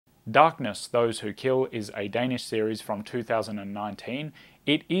Darkness, Those Who Kill is a Danish series from 2019.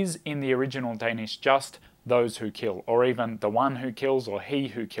 It is in the original Danish just Those Who Kill, or even The One Who Kills or He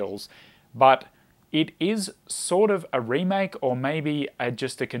Who Kills, but it is sort of a remake or maybe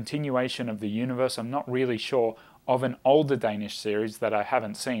just a continuation of the universe, I'm not really sure, of an older Danish series that I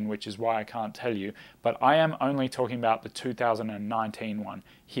haven't seen, which is why I can't tell you, but I am only talking about the 2019 one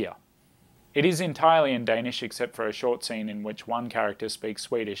here. It is entirely in Danish except for a short scene in which one character speaks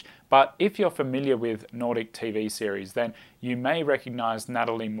Swedish, but if you're familiar with Nordic TV series, then you may recognize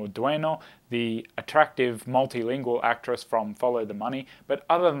Natalie Madueno, the attractive multilingual actress from Follow the Money, but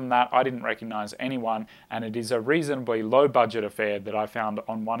other than that I didn't recognize anyone, and it is a reasonably low budget affair that I found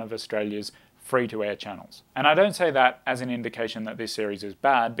on one of Australia's free-to-air channels. And I don't say that as an indication that this series is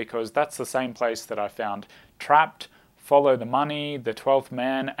bad, because that's the same place that I found Trapped, Follow the Money, The 12th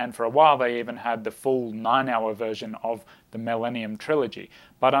Man, and for a while they even had the full 9-hour version of the Millennium Trilogy.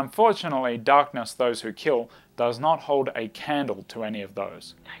 But unfortunately, Darkness, Those Who Kill does not hold a candle to any of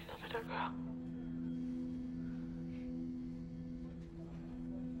those.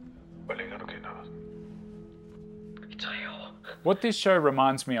 What this show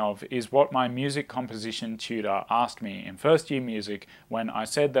reminds me of is what my music composition tutor asked me in first year music when I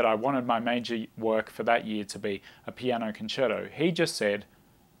said that I wanted my major work for that year to be a piano concerto. He just said,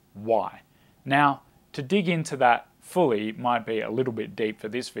 why? Now, to dig into that fully might be a little bit deep for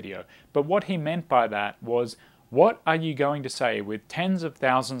this video, but what he meant by that was, what are you going to say with tens of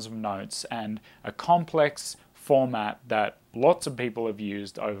thousands of notes and a complex format that lots of people have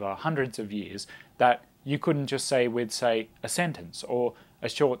used over hundreds of years that you couldn't just say with, say, a sentence or a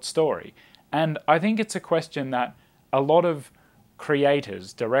short story? And I think it's a question that a lot of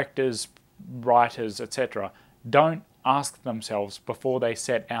creators, directors, writers, etc. don't ask themselves before they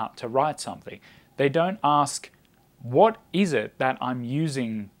set out to write something. They don't ask, what is it that I'm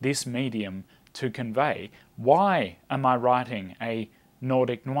using this medium to convey? Why am I writing a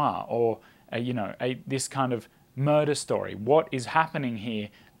Nordic noir or this kind of murder story? What is happening here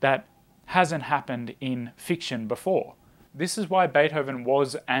that hasn't happened in fiction before? This is why Beethoven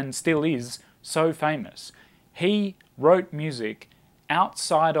was and still is so famous. He wrote music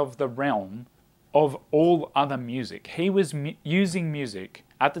outside of the realm of all other music. He was using music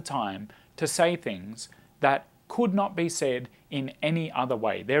at the time to say things that could not be said in any other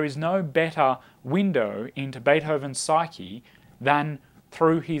way. There is no better window into Beethoven's psyche than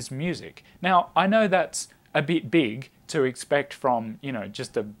through his music. Now, I know that's a bit big to expect from,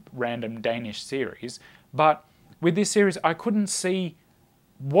 just a random Danish series, but with this series I couldn't see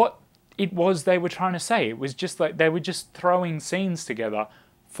what it was they were trying to say. It was just like they were just throwing scenes together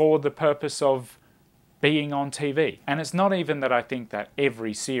for the purpose of being on TV. And it's not even that I think that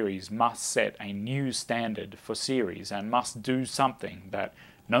every series must set a new standard for series and must do something that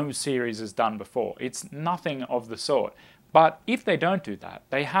no series has done before. It's nothing of the sort. But if they don't do that,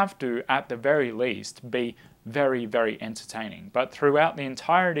 they have to, at the very least, be very, very entertaining. But throughout the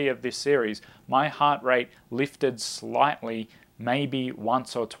entirety of this series, my heart rate lifted slightly, maybe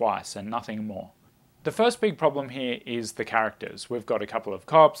once or twice, and nothing more. The first big problem here is the characters. We've got a couple of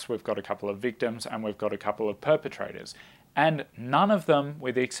cops, we've got a couple of victims, and we've got a couple of perpetrators. And none of them,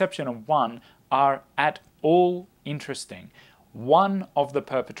 with the exception of one, are at all interesting. One of the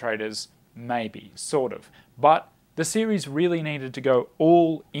perpetrators, maybe, sort of. But the series really needed to go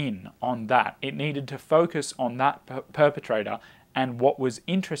all in on that. It needed to focus on that perpetrator and what was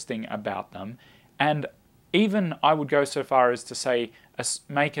interesting about them. And even I would go so far as to say,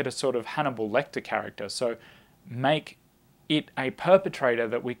 make it a sort of Hannibal Lecter character. So make it a perpetrator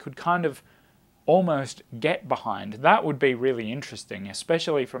that we could kind of almost get behind. That would be really interesting,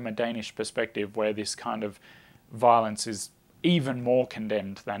 especially from a Danish perspective where this kind of violence is even more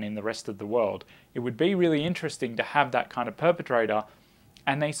condemned than in the rest of the world. It would be really interesting to have that kind of perpetrator,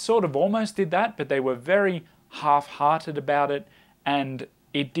 and they sort of almost did that, but they were very half-hearted about it, and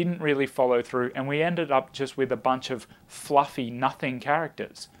it didn't really follow through, and we ended up just with a bunch of fluffy nothing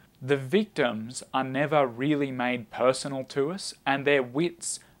characters. The victims are never really made personal to us, and their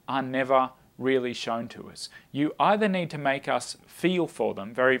wits are never really shown to us. You either need to make us feel for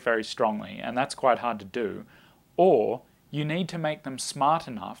them very, very strongly, and that's quite hard to do, or you need to make them smart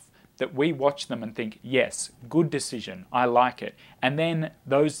enough that we watch them and think, yes, good decision, I like it. And then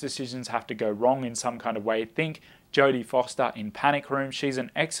those decisions have to go wrong in some kind of way. Think Jodie Foster in Panic Room. She's an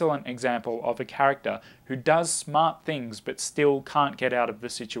excellent example of a character who does smart things but still can't get out of the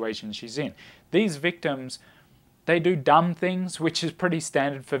situation she's in. These victims, they do dumb things, which is pretty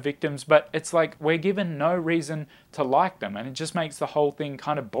standard for victims, but it's like we're given no reason to like them, and it just makes the whole thing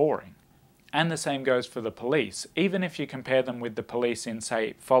kind of boring. And the same goes for the police. Even if you compare them with the police in,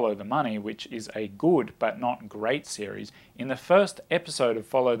 say, Follow the Money, which is a good but not great series, in the first episode of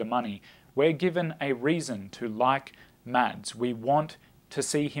Follow the Money, we're given a reason to like Mads. We want to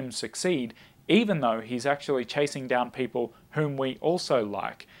see him succeed, even though he's actually chasing down people whom we also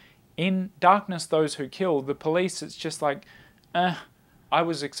like. In Darkness, Those Who Kill, the police, it's just like, I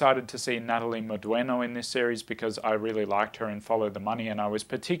was excited to see Natalie Madueno in this series because I really liked her in Follow the Money, and I was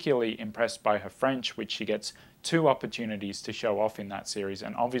particularly impressed by her French, which she gets 2 opportunities to show off in that series,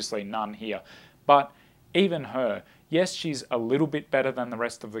 and obviously none here. But even her, yes, she's a little bit better than the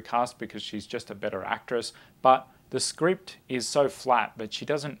rest of the cast because she's just a better actress, but the script is so flat that she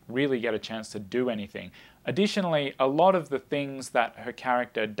doesn't really get a chance to do anything. Additionally, a lot of the things that her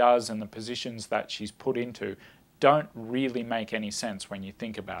character does and the positions that she's put into don't really make any sense when you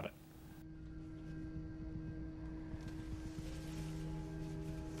think about it.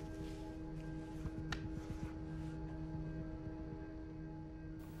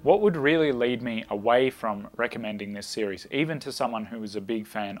 What would really lead me away from recommending this series, even to someone who was a big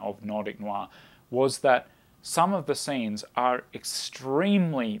fan of Nordic Noir, was that some of the scenes are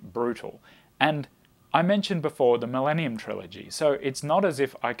extremely brutal. And I mentioned before the Millennium Trilogy, so it's not as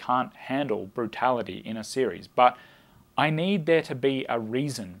if I can't handle brutality in a series, but I need there to be a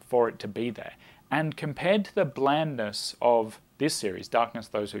reason for it to be there. And compared to the blandness of this series, Darkness,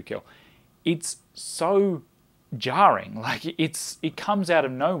 Those Who Kill, it's so jarring. Like, it comes out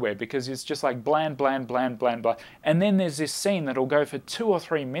of nowhere because it's just like bland, bland, bland, bland, bland. And then there's this scene that'll go for 2 or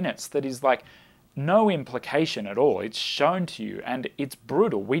 3 minutes that is like no implication at all. It's shown to you and it's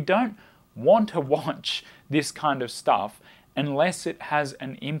brutal. We don't want to watch this kind of stuff unless it has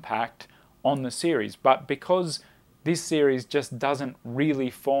an impact on the series. But because this series just doesn't really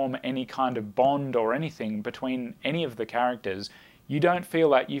form any kind of bond or anything between any of the characters, you don't feel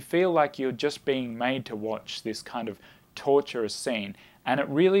that. You feel like you're just being made to watch this kind of torturous scene. And it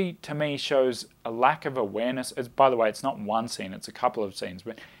really, to me, shows a lack of awareness. By the way, it's not one scene, it's a couple of scenes,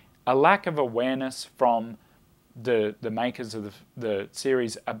 but a lack of awareness from the makers of the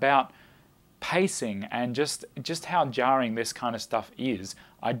series about pacing and just how jarring this kind of stuff is.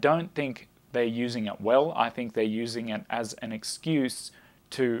 I don't think they're using it well. I think they're using it as an excuse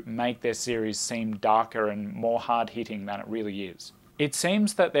to make their series seem darker and more hard-hitting than it really is. It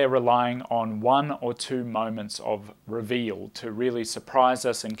seems that they're relying on 1 or 2 moments of reveal to really surprise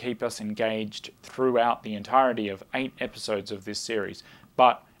us and keep us engaged throughout the entirety of 8 episodes of this series.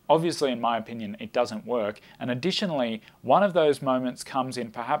 But obviously, in my opinion, it doesn't work. And additionally, one of those moments comes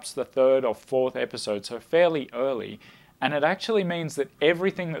in perhaps the 3rd or 4th episode, so fairly early. And it actually means that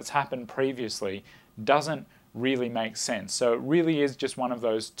everything that's happened previously doesn't really make sense. So it really is just one of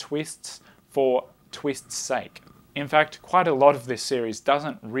those twists for twist's sake. In fact, quite a lot of this series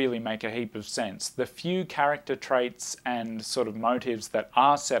doesn't really make a heap of sense. The few character traits and sort of motives that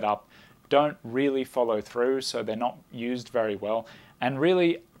are set up don't really follow through, so they're not used very well. And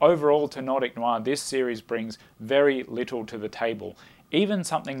really, overall to Nordic Noir, this series brings very little to the table. Even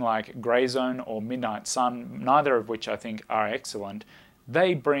something like Grey Zone or Midnight Sun, neither of which I think are excellent,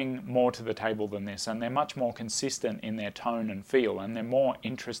 they bring more to the table than this, and they're much more consistent in their tone and feel, and they're more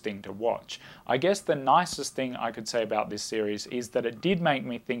interesting to watch. I guess the nicest thing I could say about this series is that it did make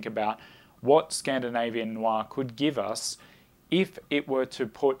me think about what Scandinavian noir could give us if it were to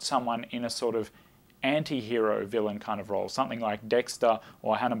put someone in a sort of anti-hero villain kind of role, something like Dexter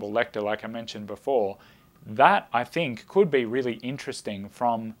or Hannibal Lecter, like I mentioned before. That, I think, could be really interesting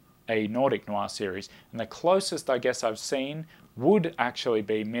from a Nordic Noir series, and the closest I guess I've seen would actually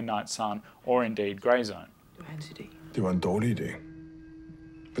be Midnight Sun or indeed Grey Zone. Det var en dårlig idé.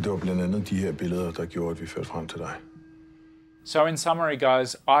 Men det var blandt andet de her billeder, der gjorde, at vi førte frem til dig. So in summary,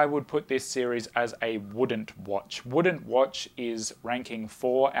 guys, I would put this series as a wouldn't watch. Wouldn't watch is ranking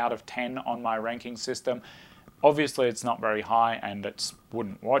 4 out of 10 on my ranking system. Obviously, it's not very high and it's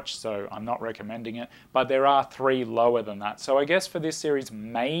wouldn't watch, so I'm not recommending it. But there are 3 lower than that. So I guess for this series,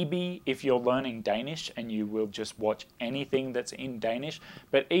 maybe if you're learning Danish and you will just watch anything that's in Danish.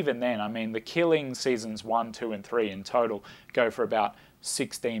 But even then, I mean, The Killing seasons 1, 2, and 3 in total go for about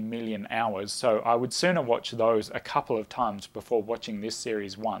 16 million hours. So I would sooner watch those a couple of times before watching this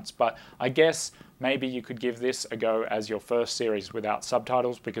series once. But I guess maybe you could give this a go as your first series without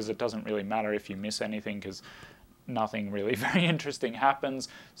subtitles, because it doesn't really matter if you miss anything, because nothing really very interesting happens.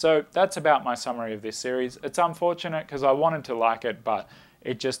 So that's about my summary of this series. It's unfortunate because I wanted to like it, but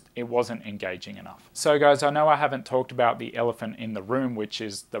it wasn't engaging enough. So guys, I know I haven't talked about the elephant in the room, which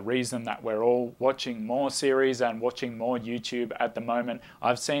is the reason that we're all watching more series and watching more YouTube at the moment.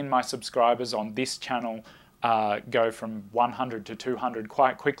 I've seen my subscribers on this channel go from 100 to 200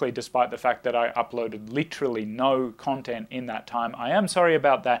 quite quickly, despite the fact that I uploaded literally no content in that time. I am sorry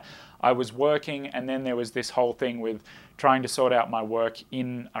about that. I was working, and then there was this whole thing with trying to sort out my work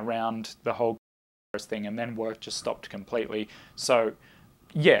in around the whole thing, and then work just stopped completely. So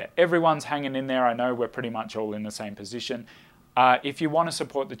yeah, everyone's hanging in there. I know we're pretty much all in the same position. If you want to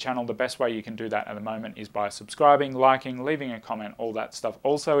support the channel, the best way you can do that at the moment is by subscribing, liking, leaving a comment, all that stuff.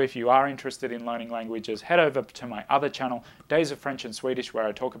 Also, if you are interested in learning languages, head over to my other channel, Days of French and Swedish, where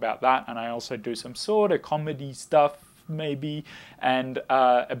I talk about that, and I also do some sort of comedy stuff, maybe, and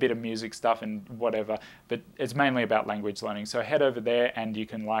a bit of music stuff and whatever, but it's mainly about language learning. So head over there and you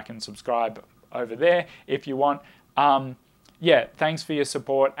can like and subscribe over there if you want. Yeah, thanks for your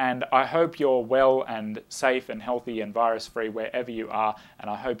support, and I hope you're well and safe and healthy and virus-free wherever you are, and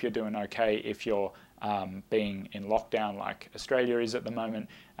I hope you're doing okay if you're being in lockdown like Australia is at the moment.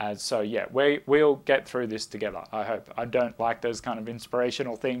 So yeah, we'll get through this together, I hope. I don't like those kind of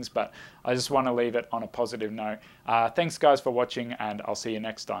inspirational things, but I just want to leave it on a positive note. Thanks guys for watching, and I'll see you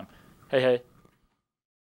next time. Hey, hey.